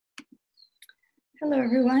Hello,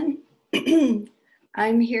 everyone.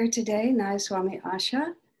 I'm here today, Nayaswami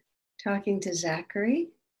Asha, talking to Zachary.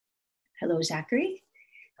 Hello, Zachary.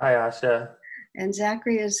 Hi, Asha. And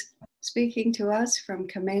Zachary is speaking to us from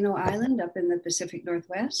Camano Island up in the Pacific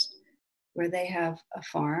Northwest, where they have a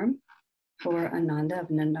farm for Ananda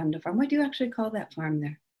of Ananda Farm. What do you actually call that farm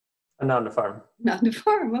there? Ananda Farm. Ananda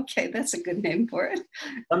Farm. Okay, that's a good name for it.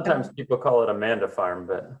 Sometimes people call it Amanda Farm,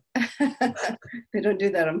 but they don't do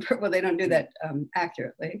that on purpose. Well, they don't do that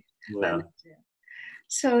accurately. no.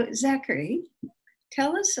 So, Zachary,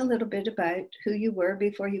 tell us a little bit about who you were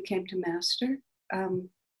before you came to Master.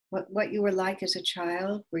 What you were like as a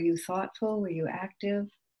child. Were you thoughtful? Were you active?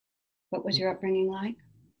 What was your upbringing like?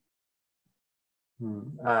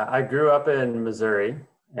 I grew up in Missouri,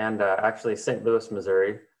 and actually St. Louis,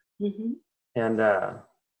 Missouri. Mm-hmm. And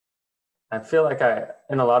I feel like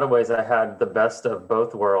in a lot of ways, I had the best of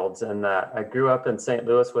both worlds in that I grew up in St.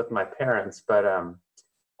 Louis with my parents, but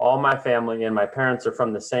all my family and my parents are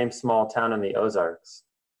from the same small town in the Ozarks.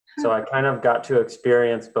 So I kind of got to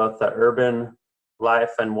experience both the urban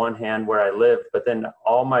life on one hand where I lived, but then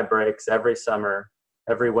all my breaks every summer,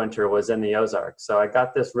 every winter was in the Ozarks. So I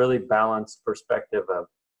got this really balanced perspective of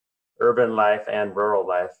urban life and rural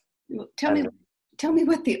life. Well, tell me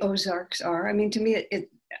what the Ozarks are. I mean, to me,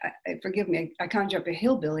 forgive me, I conjure up a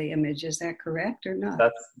hillbilly image. Is that correct or not?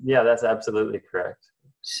 That's absolutely correct.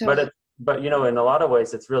 So, but in a lot of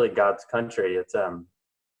ways, it's really God's country. It's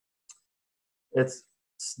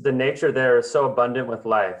the nature there is so abundant with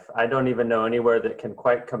life. I don't even know anywhere that can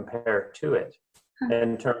quite compare to it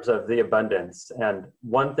in terms of the abundance. And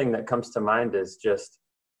one thing that comes to mind is just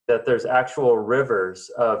that there's actual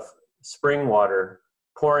rivers of spring water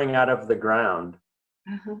pouring out of the ground.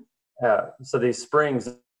 So these springs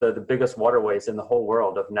are the biggest waterways in the whole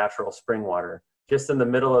world of natural spring water. Just in the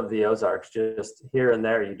middle of the Ozarks, just here and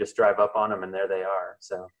there, you just drive up on them and there they are.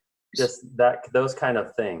 So just those kind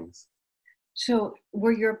of things. So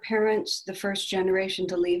were your parents the first generation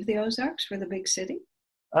to leave the Ozarks for the big city?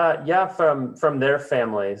 Yeah, from their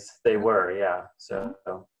families, they were, yeah. So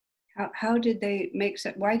how did they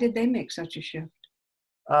why did they make such a shift?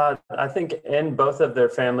 I think in both of their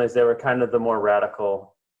families, they were kind of the more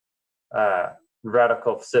radical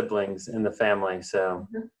siblings in the family. So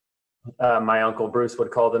my uncle Bruce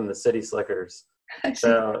would call them the city slickers.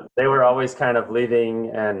 So they were always kind of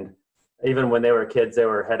leaving, and even when they were kids, they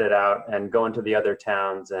were headed out and going to the other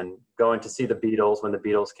towns and going to see the Beatles when the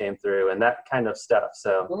Beatles came through and that kind of stuff.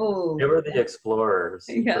 So they were the explorers.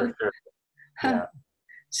 Yeah. For sure. Yeah.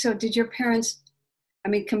 So did your parents, I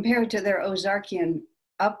mean, compared to their Ozarkian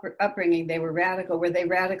upbringing, they were radical. Were they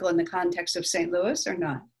radical in the context of St. Louis or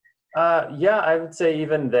not? Yeah, I would say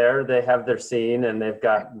even there they have their scene and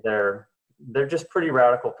they're just pretty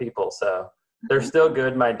radical people. So they're still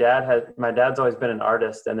good. My dad's always been an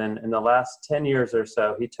artist. And then in the last 10 years or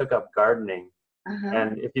so, he took up gardening.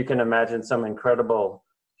 And if you can imagine some incredible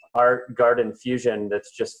art garden fusion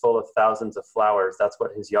that's just full of thousands of flowers, that's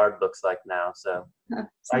what his yard looks like now. So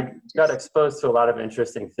I got exposed to a lot of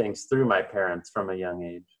interesting things through my parents from a young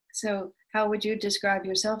age. So how would you describe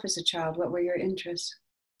yourself as a child? What were your interests?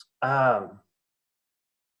 I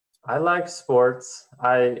like sports.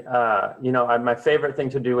 My favorite thing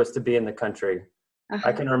to do was to be in the country.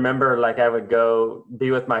 I can remember I would go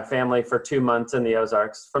be with my family for 2 months in the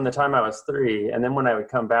Ozarks from the time I was 3. And then when I would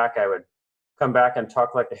come back, I would come back and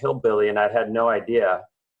talk like a hillbilly and I had no idea.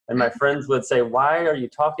 And my friends would say, "Why are you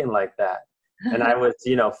talking like that?" And I was,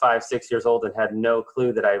 5, 6 years old and had no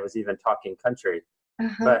clue that I was even talking country.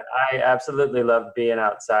 But I absolutely loved being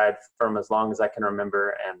outside from as long as I can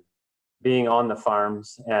remember and being on the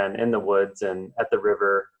farms and in the woods and at the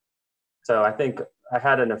river. So I think I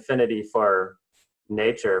had an affinity for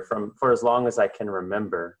nature for as long as I can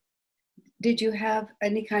remember. Did you have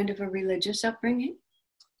any kind of a religious upbringing?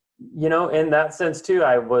 In that sense too,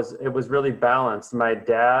 it was really balanced. My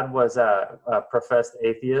dad was a professed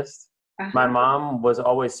atheist. My mom was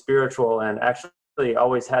always spiritual and actually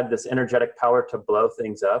always had this energetic power to blow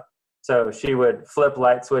things up. So she would flip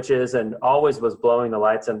light switches and always was blowing the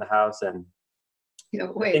lights in the house. And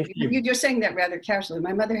you're saying that rather casually.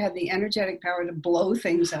 My mother had the energetic power to blow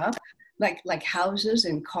things up, like houses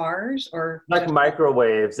and cars, or like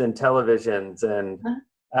microwaves and televisions. And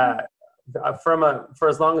for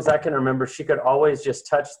as long as I can remember, she could always just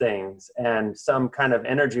touch things, and some kind of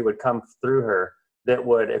energy would come through her that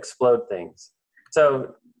would explode things.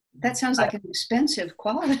 So. That sounds like an expensive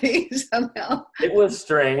quality somehow. It was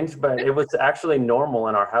strange, but it was actually normal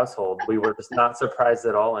in our household. We were just not surprised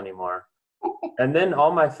at all anymore. And then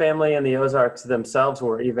all my family in the Ozarks themselves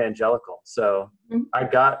were evangelical. So I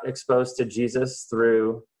got exposed to Jesus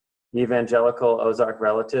through evangelical Ozark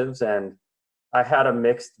relatives, and I had a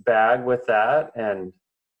mixed bag with that. And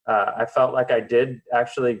I felt like I did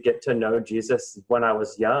actually get to know Jesus when I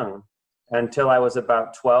was young, until I was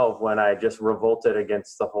about 12, when I just revolted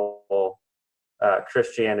against the whole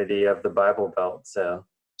Christianity of the Bible Belt.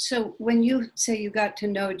 So when you say you got to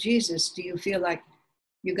know Jesus, do you feel like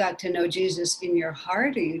you got to know Jesus in your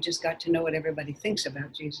heart, or you just got to know what everybody thinks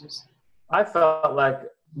about Jesus? I felt like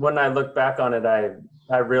when I look back on it,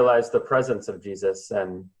 I realized the presence of Jesus,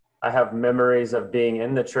 and I have memories of being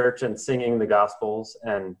in the church and singing the Gospels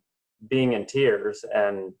and being in tears,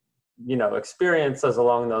 and experiences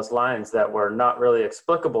along those lines that were not really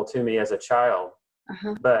explicable to me as a child,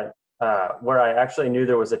 but where I actually knew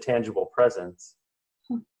there was a tangible presence.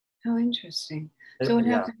 How interesting. So what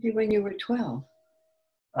happened to you when you were 12?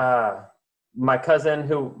 My cousin,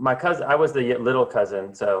 I was the little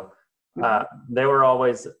cousin, so they were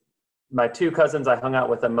always, my two cousins I hung out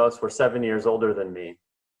with the most were 7 years older than me.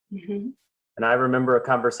 Mm-hmm. And I remember a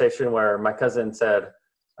conversation where my cousin said,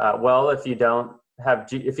 well, if you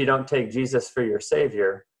don't take Jesus for your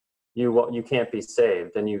savior, you can't be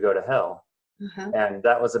saved and you go to hell. And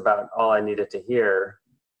that was about all I needed to hear.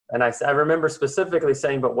 And I remember specifically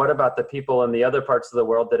saying, but what about the people in the other parts of the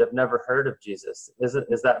world that have never heard of Jesus? Is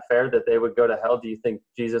that fair that they would go to hell? Do you think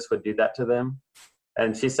Jesus would do that to them?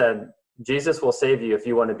 And she said, Jesus will save you if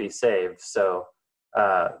you want to be saved. So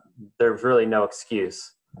there's really no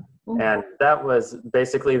excuse. Mm-hmm. And that was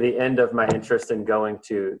basically the end of my interest in going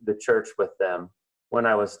to the church with them when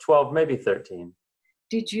I was 12, maybe 13.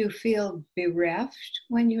 Did you feel bereft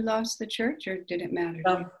when you lost the church, or did it matter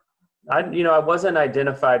to you? I wasn't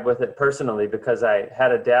identified with it personally, because I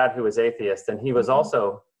had a dad who was atheist, and he was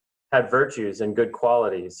also had virtues and good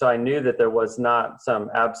qualities. So I knew that there was not some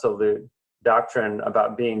absolute doctrine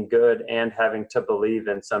about being good and having to believe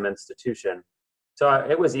in some institution. So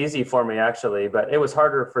it was easy for me, actually, but it was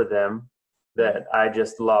harder for them, that I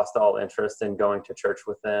just lost all interest in going to church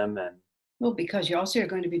with them. And well, because you also are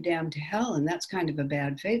going to be damned to hell, and that's kind of a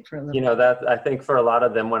bad fate for a little that I think for a lot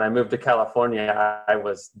of them, when I moved to California, I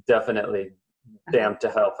was definitely damned to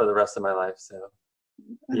hell for the rest of my life. So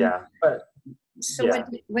yeah. But so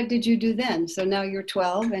what did you do then? So now you're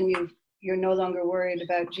 12 and you're no longer worried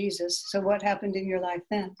about Jesus. So what happened in your life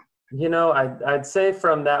then? I'd say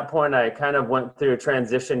from that point, I kind of went through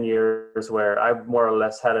transition years where I more or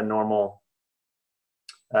less had a normal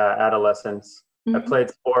adolescence. Mm-hmm. I played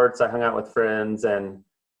sports, I hung out with friends, and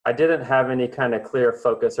I didn't have any kind of clear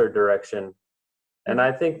focus or direction. And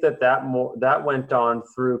I think that went on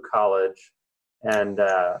through college and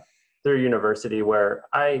through university, where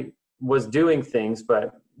I was doing things,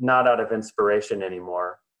 but not out of inspiration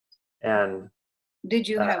anymore. And did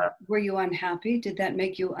you were you unhappy? Did that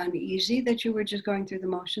make you uneasy that you were just going through the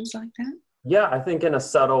motions like that? Yeah, I think in a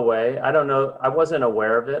subtle way. I don't know. I wasn't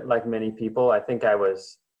aware of it like many people. I think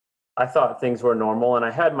I thought things were normal, and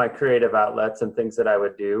I had my creative outlets and things that I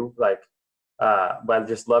would do. Like, but I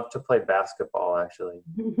just loved to play basketball, actually.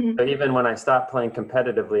 So even when I stopped playing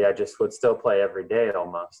competitively, I just would still play every day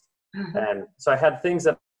almost. And so I had things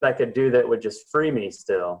that I could do that would just free me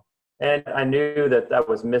still. And I knew that I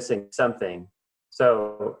was missing something.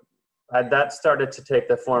 So that started to take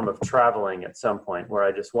the form of traveling at some point, where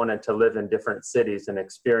I just wanted to live in different cities and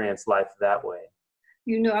experience life that way.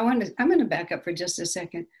 I'm going to back up for just a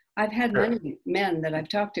second. I've had many men that I've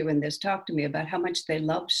talked to in this talk to me about how much they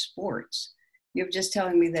love sports. You're just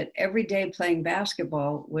telling me that every day playing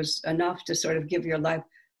basketball was enough to sort of give your life.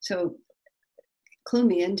 So clue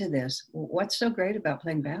me into this. What's so great about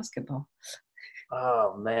playing basketball?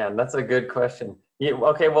 Oh, man, that's a good question. Yeah,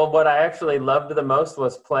 okay, well, what I actually loved the most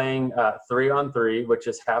was playing 3-on-3, which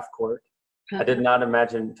is half court. I did not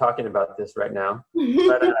imagine talking about this right now.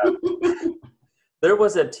 But there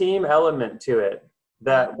was a team element to it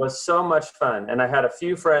that was so much fun. And I had a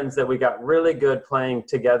few friends that we got really good playing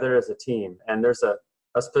together as a team. And there's a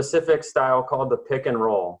specific style called the pick and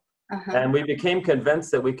roll. And we became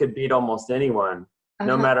convinced that we could beat almost anyone,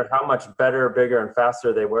 no matter how much better, bigger, and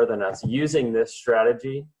faster they were than us, using this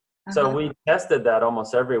strategy. So we tested that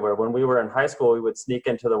almost everywhere. When we were in high school, we would sneak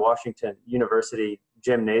into the Washington University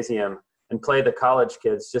gymnasium and play the college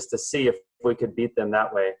kids just to see if we could beat them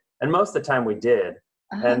that way. And most of the time we did.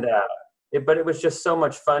 And but it was just so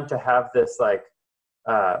much fun to have this, like,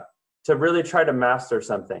 to really try to master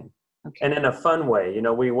something. And in a fun way.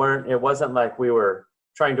 It wasn't like we were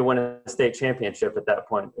trying to win a state championship at that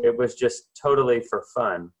point. It was just totally for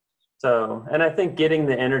fun. So, and I think getting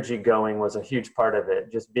the energy going was a huge part of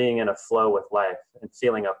it, just being in a flow with life and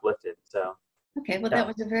feeling uplifted. So Okay, well, Yeah. that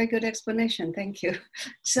was a very good explanation. Thank you.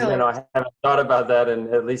 You So, know, I haven't thought about that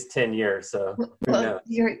in at least 10 years. So who well,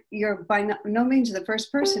 knows? you're by no means the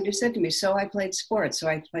first person who said to me, "So I played sports. So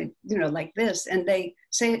I played, like this," and they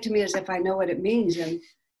say it to me as if I know what it means. And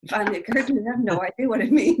it finally occurred to me, I have no idea what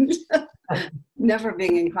it means. Never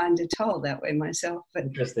being inclined to tell that way myself. But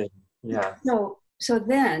Interesting. Yeah. so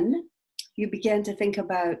then you began to think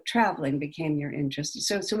about traveling became your interest.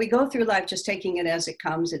 So we go through life just taking it as it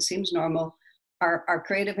comes. It seems normal. Our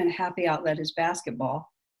creative and happy outlet is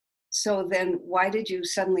basketball. So then why did you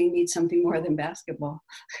suddenly need something more than basketball?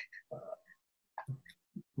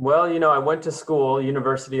 Well, you know, I went to school,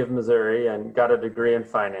 University of Missouri, and got a degree in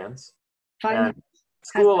finance. And Finance.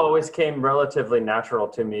 school always came relatively natural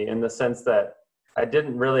to me in the sense that I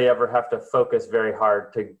didn't really ever have to focus very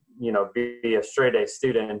hard to, be a straight A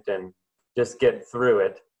student and just get through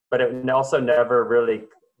it. But it also it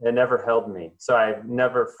never held me. So I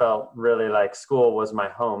never felt really like school was my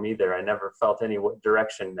home either. I never felt any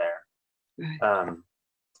direction there. Right.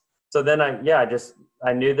 So then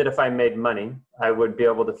I knew that if I made money, I would be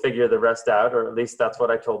able to figure the rest out, or at least that's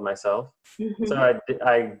what I told myself. Mm-hmm. So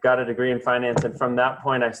I got a degree in finance, and from that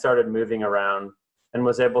point I started moving around and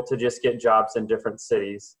was able to just get jobs in different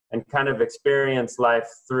cities and kind of experience life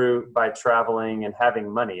by traveling and having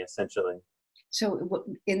money, essentially. So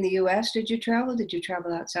in the U.S., did you travel? Did you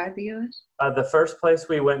travel outside the U.S.? The first place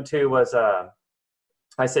we went to was,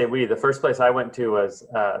 the first place I went to was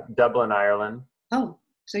Dublin, Ireland. Oh,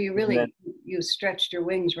 so you stretched your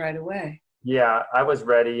wings right away. Yeah, I was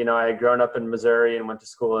ready. You know, I had grown up in Missouri and went to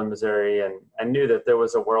school in Missouri, and I knew that there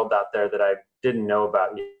was a world out there that I didn't know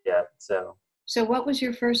about yet. So what was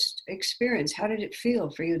your first experience? How did it feel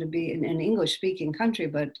for you to be in an English-speaking country,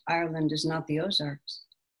 but Ireland is not the Ozarks?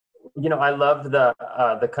 You know, I loved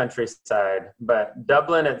the countryside, but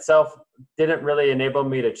Dublin itself didn't really enable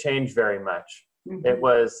me to change very much. Mm-hmm. It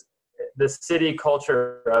was the city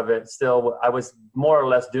culture of it still. I was more or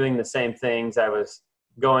less doing the same things. I was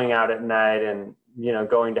going out at night and,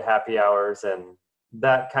 going to happy hours and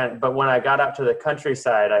that kind of, but when I got out to the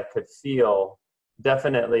countryside, I could feel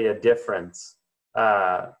definitely a difference,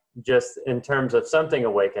 just in terms of something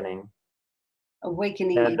awakening.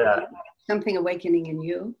 Something awakening in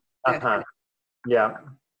you? Yeah.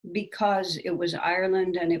 Because it was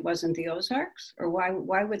Ireland and it wasn't the Ozarks? Or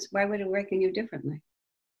why would it awaken you differently?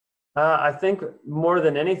 I think more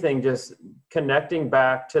than anything, just connecting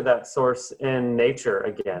back to that source in nature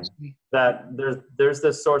again. That there's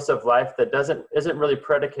this source of life that isn't really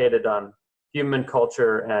predicated on human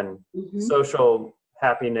culture and social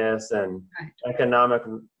happiness and economic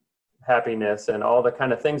happiness and all the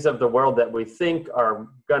kind of things of the world that we think are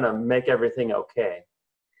gonna make everything okay.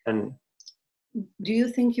 And do you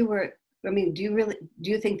think do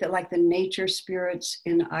you think that like the nature spirits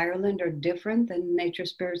in Ireland are different than nature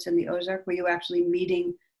spirits in the Ozark? Were you actually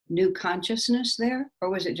meeting new consciousness there, or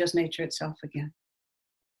was it just nature itself again?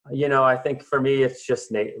 I think for me, it's just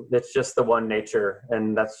the one nature,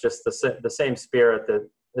 and that's just the same spirit that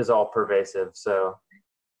is all pervasive. So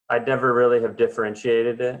I'd never really have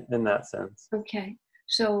differentiated it in that sense. Okay.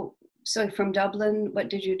 So from Dublin, what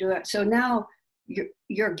did you do? So now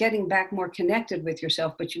you're getting back more connected with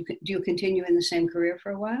yourself, but do you continue in the same career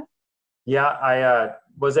for a while? Yeah, I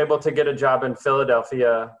was able to get a job in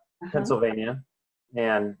Philadelphia, Pennsylvania,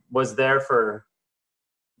 and was there for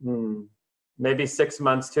maybe 6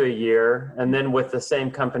 months to a year. And then with the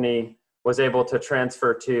same company was able to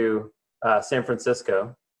transfer to San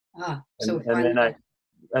Francisco. And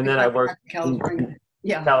then I worked California.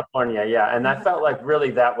 California. Yeah. And I felt like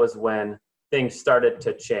really that was when things started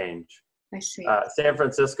to change. I see. San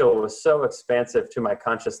Francisco was so expansive to my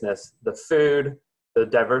consciousness. The food, the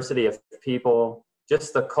diversity of people,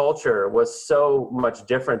 just the culture was so much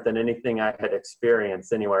different than anything I had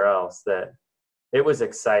experienced anywhere else that it was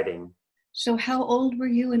exciting. So how old were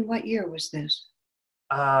you and what year was this?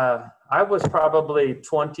 I was probably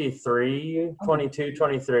 23, 22,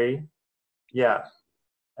 23. Yeah.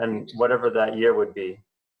 And whatever that year would be.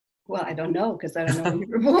 Well, I don't know because I don't know when you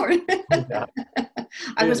were born. Yeah.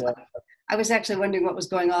 I was actually wondering what was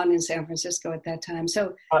going on in San Francisco at that time.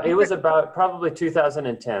 So it was about probably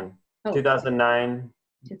 2010, 2009,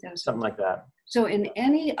 something like that. So in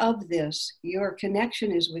any of this, your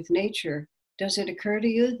connection is with nature. Does it occur to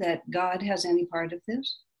you that God has any part of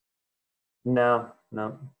this? No,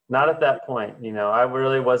 not at that point. I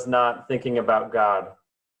really was not thinking about God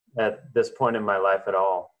at this point in my life at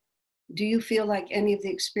all. Do you feel like any of the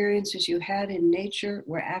experiences you had in nature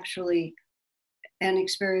were actually an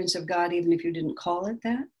experience of God, even if you didn't call it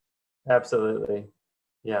that? Absolutely.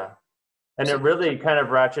 Yeah. And it really kind of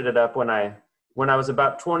ratcheted up when I when I was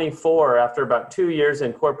about 24, after about 2 years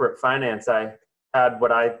in corporate finance, I had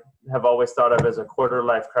what I have always thought of as a quarter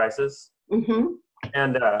life crisis. Mm-hmm.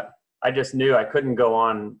 And I just knew I couldn't go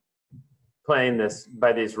on playing this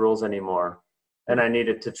by these rules anymore. And I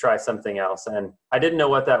needed to try something else. And I didn't know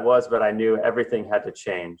what that was, but I knew everything had to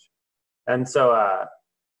change. And so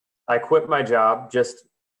I quit my job.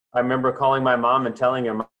 I remember calling my mom and telling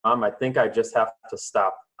her, Mom, I think I just have to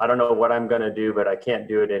stop. I don't know what I'm going to do, but I can't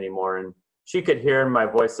do it anymore. And she could hear in my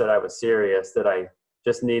voice that I was serious, that I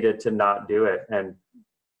just needed to not do it. And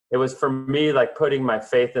it was for me like putting my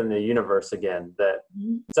faith in the universe again, that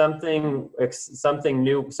something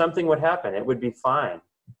new, something would happen. It would be fine.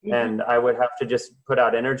 Mm-hmm. And I would have to just put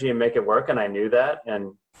out energy and make it work. And I knew that.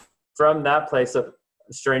 And from that place,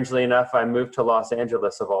 strangely enough, I moved to Los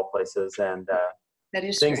Angeles of all places. And that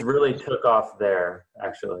is things strange. really took off there,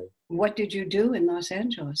 actually. What did you do in Los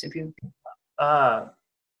Angeles?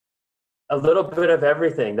 A little bit of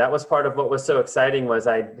everything. That was part of what was so exciting, was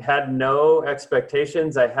I had no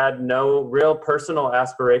expectations. I had no real personal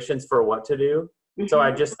aspirations for what to do. Mm-hmm. So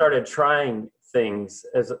I just started trying things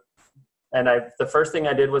the first thing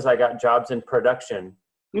I did was I got jobs in production.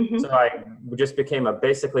 Mm-hmm. So I just became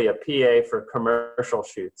basically a PA for commercial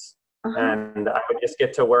shoots. Uh-huh. And I would just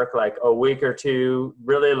get to work like a week or two,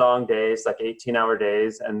 really long days, like 18-hour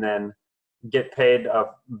days, and then get paid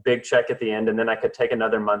a big check at the end. And then I could take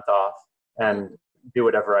another month off and do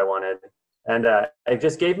whatever I wanted. And it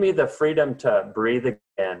just gave me the freedom to breathe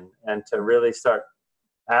again and to really start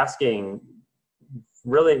asking,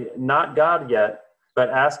 really not God yet, but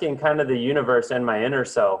asking kind of the universe and my inner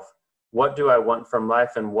self, what do I want from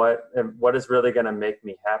life, and what is really going to make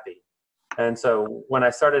me happy? And so when I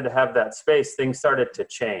started to have that space, things started to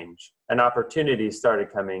change and opportunities started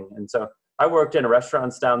coming. And so I worked in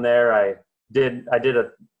restaurants down there. I did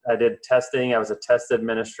testing. I was a test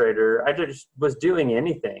administrator. I just was doing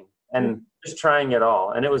anything and just trying it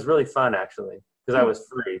all. And it was really fun, actually, because I was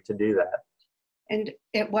free to do that. And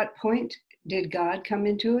at what point did God come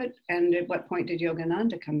into it? And at what point did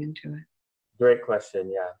Yogananda come into it? Great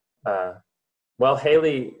question. Yeah. Well,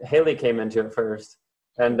 Haley came into it first,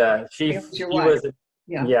 and she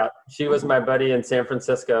was my buddy in San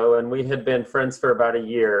Francisco, and we had been friends for about a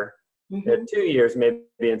year, 2 years maybe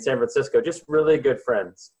in San Francisco, just really good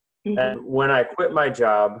friends. Mm-hmm. And when I quit my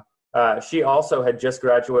job, she also had just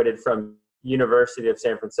graduated from University of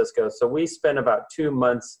San Francisco. So we spent about 2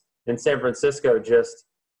 months in San Francisco just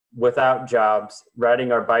without jobs,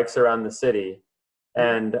 riding our bikes around the city.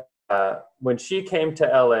 And when she came to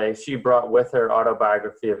LA, she brought with her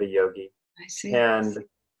Autobiography of a Yogi. I see. And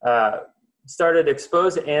started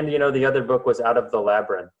exposing, and the other book was Out of the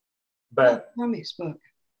Labyrinth. But Tommy's book.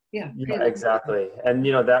 Yeah, exactly. And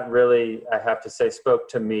that really, I have to say, spoke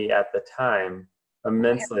to me at the time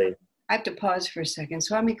immensely. I have to pause for a second.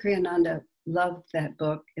 Swami Kriyananda loved that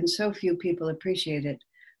book, and so few people appreciate it.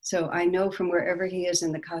 So I know from wherever he is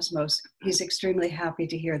in the cosmos, he's extremely happy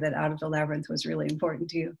to hear that Out of the Labyrinth was really important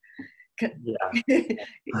to you.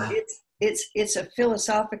 Yeah. It's a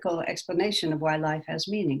philosophical explanation of why life has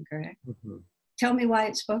meaning, correct? Mm-hmm. Tell me why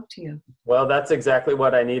it spoke to you. Well, that's exactly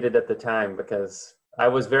what I needed at the time, because I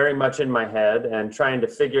was very much in my head and trying to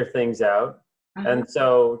figure things out. Uh-huh. And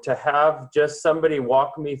so to have just somebody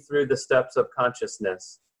walk me through the steps of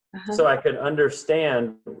consciousness, so I could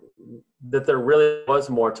understand that there really was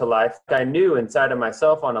more to life. I knew inside of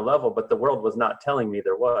myself on a level, but the world was not telling me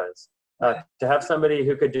there was. To have somebody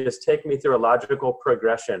who could just take me through a logical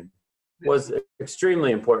progression was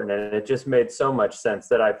extremely important. And it just made so much sense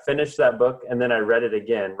that I finished that book and then I read it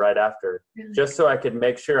again right after, just so I could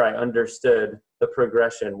make sure I understood the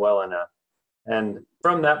progression well enough. And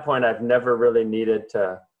from that point, I've never really needed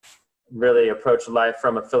to really approach life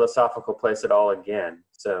from a philosophical place at all again.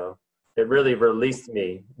 So it really released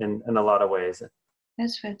me in a lot of ways.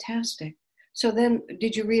 That's fantastic. So then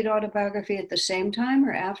did you read Autobiography at the same time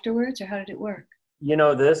or afterwards, or how did it work?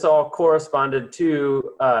 This all corresponded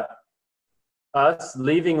to us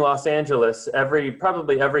leaving Los Angeles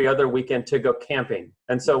probably every other weekend to go camping.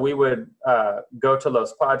 And so we would go to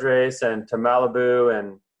Los Padres and to Malibu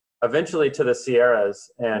and eventually to the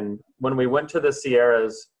Sierras. And when we went to the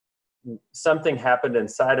Sierras, something happened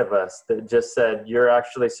inside of us that just said, you're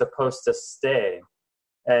actually supposed to stay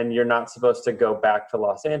and you're not supposed to go back to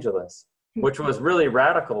Los Angeles, which was really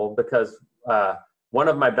radical because one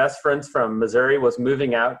of my best friends from Missouri was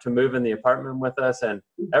moving out to move in the apartment with us, and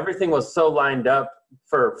everything was so lined up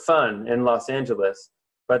for fun in Los Angeles.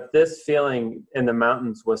 But this feeling in the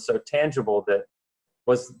mountains was so tangible that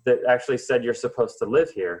actually said, you're supposed to live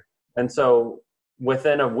here. And so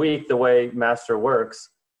within a week, the way Master works,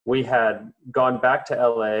 we had gone back to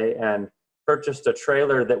LA and purchased a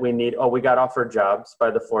trailer that we got offered jobs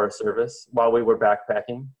by the Forest Service while we were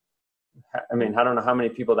backpacking. I mean, I don't know how many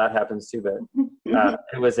people that happens to, but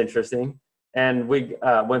it was interesting. And we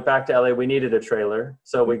went back to LA. We needed a trailer.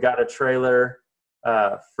 So we got a trailer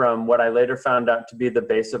from what I later found out to be the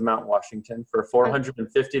base of Mount Washington for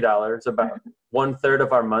 $450, about 1/3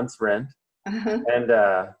 of our month's rent.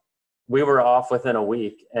 And we were off within a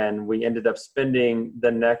week, and we ended up spending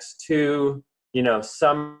the next 2,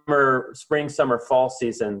 spring, summer, fall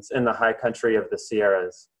seasons in the high country of the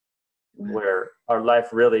Sierras, where our life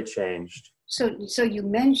really changed. So you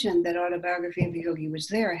mentioned that Autobiography of a Yogi was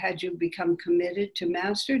there. Had you become committed to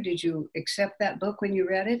Master? Did you accept that book when you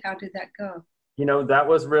read it? How did that go? That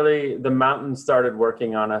was really, the mountains started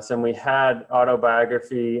working on us, and we had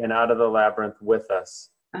Autobiography and Out of the Labyrinth with us.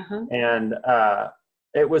 And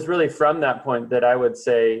it was really from that point that I would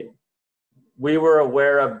say we were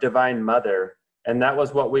aware of Divine Mother. And that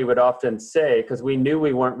was what we would often say, because we knew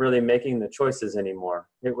we weren't really making the choices anymore.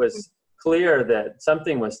 It was clear that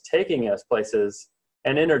something was taking us places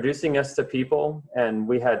and introducing us to people. And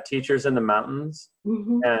we had teachers in the mountains.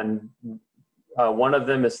 And one of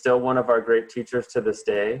them is still one of our great teachers to this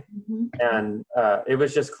day. And it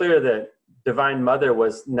was just clear that Divine Mother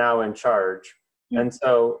was now in charge. And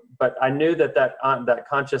so, but I knew that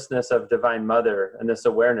consciousness of Divine Mother and this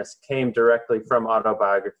awareness came directly from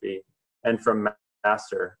Autobiography and from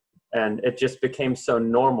Master. And it just became so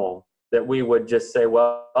normal that we would just say,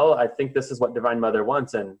 well, I think this is what Divine Mother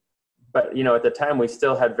wants. But at the time we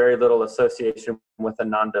still had very little association with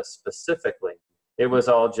Ananda specifically. It was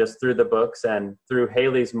all just through the books and through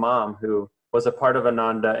Haley's mom, who was a part of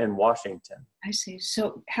Ananda in Washington. I see.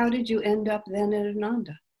 So how did you end up then at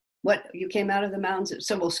Ananda? You came out of the mountains,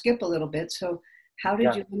 so we'll skip a little bit. So how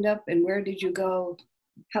did you end up, and where did you go?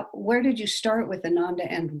 Where did you start with Ananda,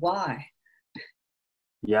 and why?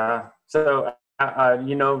 Yeah. So,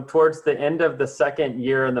 towards the end of the second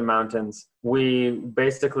year in the mountains, we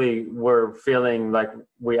basically were feeling like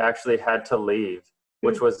we actually had to leave,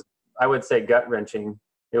 which was, I would say, gut-wrenching.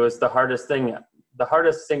 It was the hardest thing. The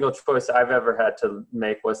hardest single choice I've ever had to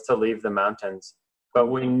make was to leave the mountains. But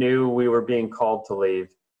we knew we were being called to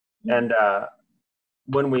leave. And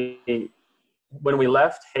when we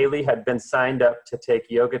left, Haley had been signed up to take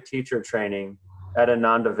yoga teacher training at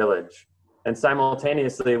Ananda Village. And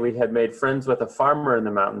simultaneously, we had made friends with a farmer in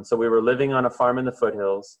the mountains. So we were living on a farm in the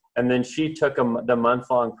foothills. And then she took the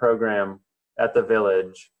month-long program at the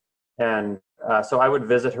village. And so I would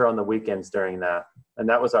visit her on the weekends during that. And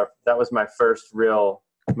that was my first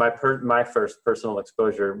my first personal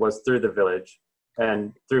exposure was through the village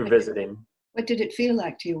and through visiting. What did it feel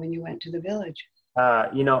like to you when you went to the village?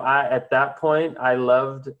 At that point, I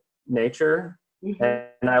loved nature,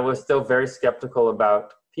 and I was still very skeptical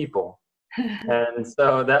about people. And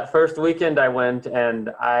so that first weekend I went,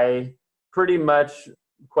 and I pretty much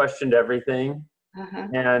questioned everything.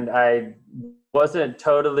 And I wasn't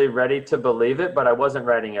totally ready to believe it, but I wasn't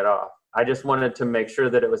writing it off. I just wanted to make sure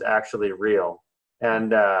that it was actually real.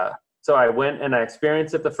 And so I went and I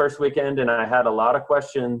experienced it the first weekend, and I had a lot of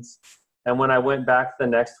questions. And when I went back the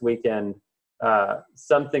next weekend,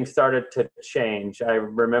 something started to change. I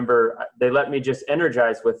remember they let me just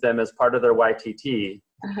energize with them as part of their YTT.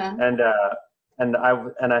 And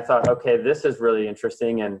I thought, okay, this is really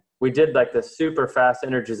interesting. And we did like the super fast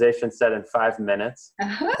energization set in 5 minutes.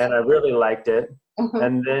 And I really liked it.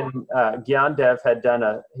 And then Gyandev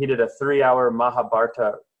did a 3-hour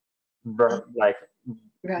Mahabharata,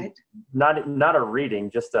 not a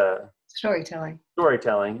reading, just a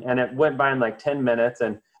storytelling. And it went by in like 10 minutes.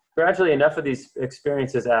 And gradually enough of these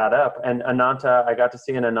experiences add up. And I got to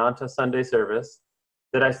see an Ananta Sunday service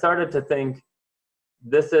that I started to think,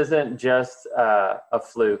 this isn't just a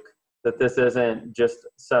fluke, that this isn't just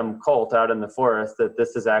some cult out in the forest, that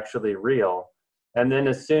this is actually real. And then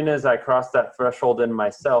as soon as I crossed that threshold in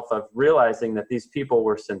myself of realizing that these people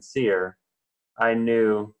were sincere, I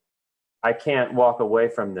knew I can't walk away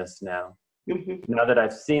from this now. Now that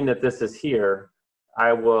I've seen that this is here,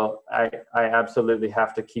 I absolutely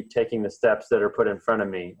have to keep taking the steps that are put in front of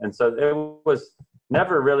me. And so it was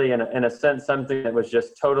never really, in a sense, something that was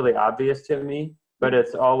just totally obvious to me, but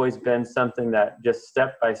it's always been something that just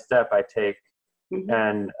step by step I take.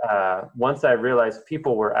 And once I realized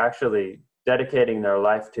people were actually dedicating their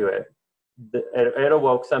life to it, it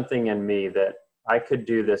awoke something in me that I could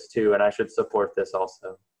do this too, and I should support this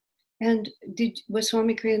also. And was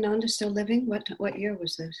Swami Kriyananda still living? What year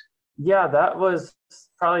was this? Yeah, that was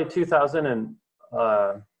probably 2000 and,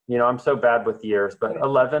 I'm so bad with years, but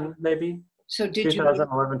 11 maybe. So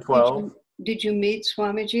 2011, 12. Did you meet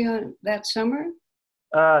Swamiji that summer?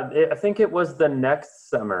 I think it was the next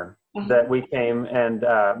summer that we came and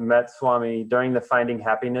met Swami during the Finding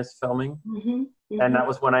Happiness filming. And that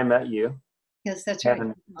was when I met you. Yes, that's right.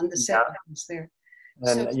 And, on the set there.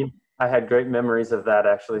 And I had great memories of that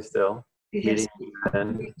actually still. Yes,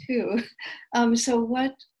 me too. So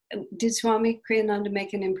what, did Swami Kriyananda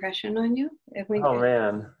make an impression on you? Oh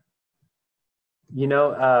man. You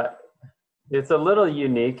know, it's a little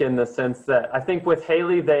unique in the sense that I think with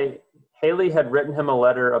Haley had written him a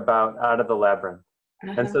letter about Out of the Labyrinth.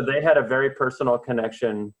 And so they had a very personal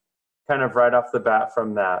connection kind of right off the bat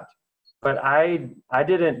from that. But I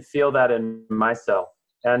didn't feel that in myself.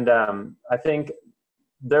 And I think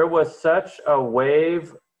there was such a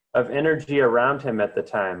wave of energy around him at the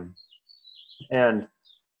time. And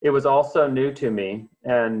it was also new to me,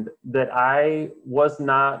 and that I was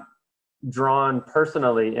not drawn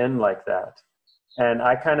personally in like that. And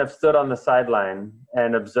I kind of stood on the sideline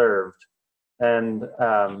and observed. And,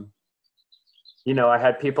 you know, I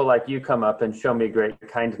had people like you come up and show me great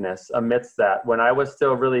kindness amidst that, when I was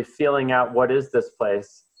still really feeling out what is this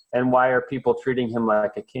place and why are people treating him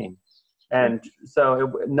like a king. And so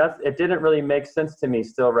it didn't really make sense to me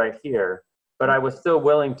still right here, but I was still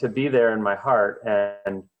willing to be there in my heart.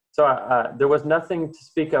 And so there was nothing to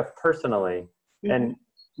speak of personally. And,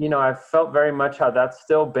 you know, I felt very much how that's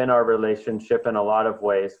still been our relationship in a lot of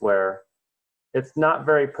ways, where it's not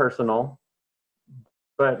very personal,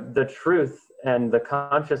 but the truth and the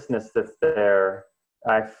consciousness that's there,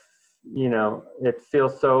 you know, it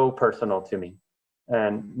feels so personal to me.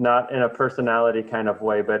 And not in a personality kind of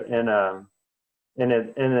way, but in a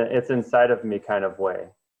it's inside of me kind of way.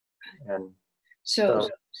 And so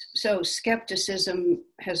skepticism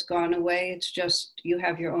has gone away. It's just you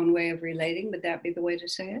have your own way of relating. Would that be the way to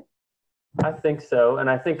say it? I think so. And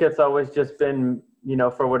I think it's always just been, you know,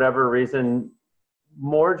 for whatever reason,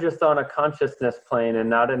 more just on a consciousness plane and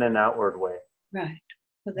not in an outward way. Right.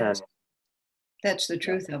 Well, that's the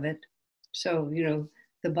truth of it. So, you know,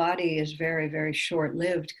 the body is very, very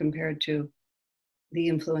short-lived compared to the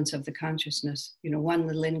influence of the consciousness. You know, one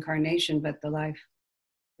little incarnation, but the life,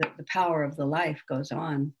 the power of the life goes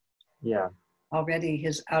on. Yeah. Already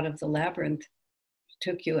his Out of the Labyrinth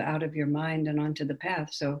took you out of your mind and onto the path.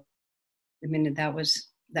 So, I mean, that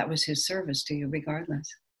was his service to you regardless.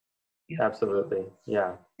 Yeah. Absolutely.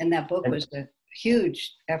 Yeah. And that book was a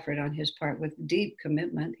huge effort on his part with deep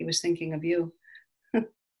commitment. He was thinking of you.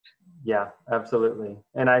 Yeah, absolutely.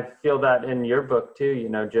 And I feel that in your book too, you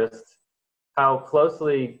know, just how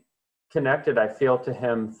closely connected I feel to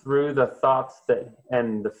him through the thoughts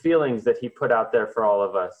and the feelings that he put out there for all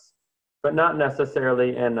of us, but not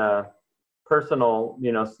necessarily in a personal,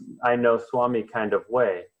 you know, I know Swami kind of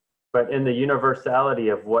way, but in the universality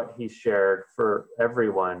of what he shared for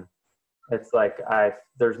everyone. It's like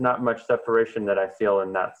there's not much separation that I feel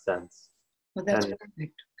in that sense. Well, that's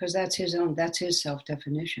perfect, because that's his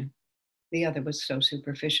self-definition. The other was so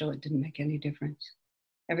superficial, it didn't make any difference.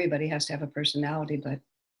 Everybody has to have a personality, but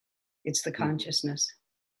it's the consciousness.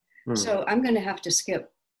 So I'm going to have to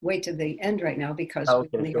wait to the end right now, because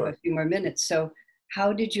we only have a few more minutes. So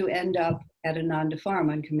how did you end up at Ananda Farm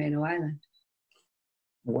on Camano Island?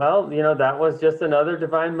 Well, you know, that was just another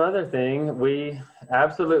Divine Mother thing. We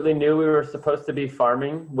absolutely knew we were supposed to be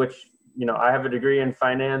farming, which, you know, I have a degree in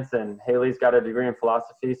finance and Haley's got a degree in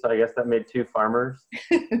philosophy. So I guess that made two farmers.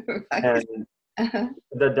 Right. And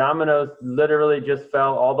the dominoes literally just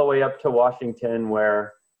fell all the way up to Washington,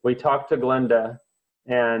 where we talked to Glenda,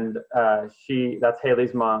 and that's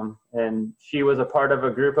Haley's mom. And she was a part of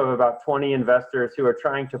a group of about 20 investors who were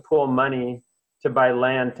trying to pool money to buy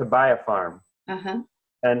land to buy a farm.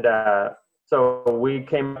 And so we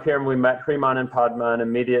came up here and we met Hriman and Padma and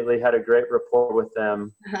immediately had a great rapport with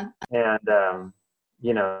them. And,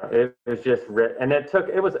 you know, it was just written, and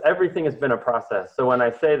everything has been a process. So when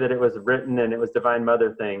I say that it was written and it was Divine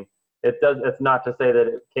Mother thing, it's not to say that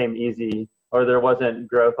it came easy or there wasn't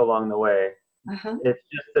growth along the way. It's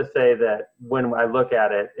just to say that when I look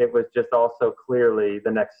at it, it was just also clearly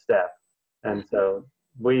the next step. And so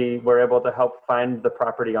we were able to help find the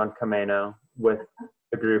property on Camano with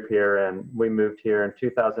the group here, and we moved here in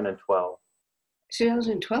 2012.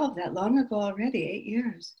 2012, that long ago already, 8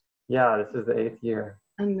 years. Yeah, this is the 8th year.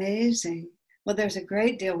 Amazing. Well, there's a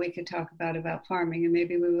great deal we could talk about farming, and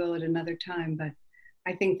maybe we will at another time, but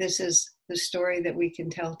I think this is the story that we can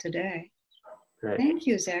tell today. Great. Thank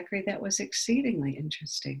you, Zachary. That was exceedingly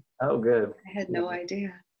interesting. Oh, good. I had no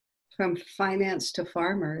idea. From finance to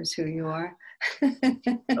farmer is who you are.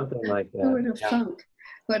 Something like that. Who would have thunk?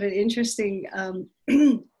 What an interesting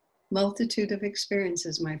multitude of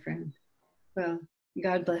experiences, my friend. Well,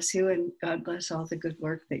 God bless you, and God bless all the good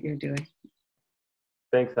work that you're doing.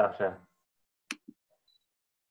 Thanks, Sasha.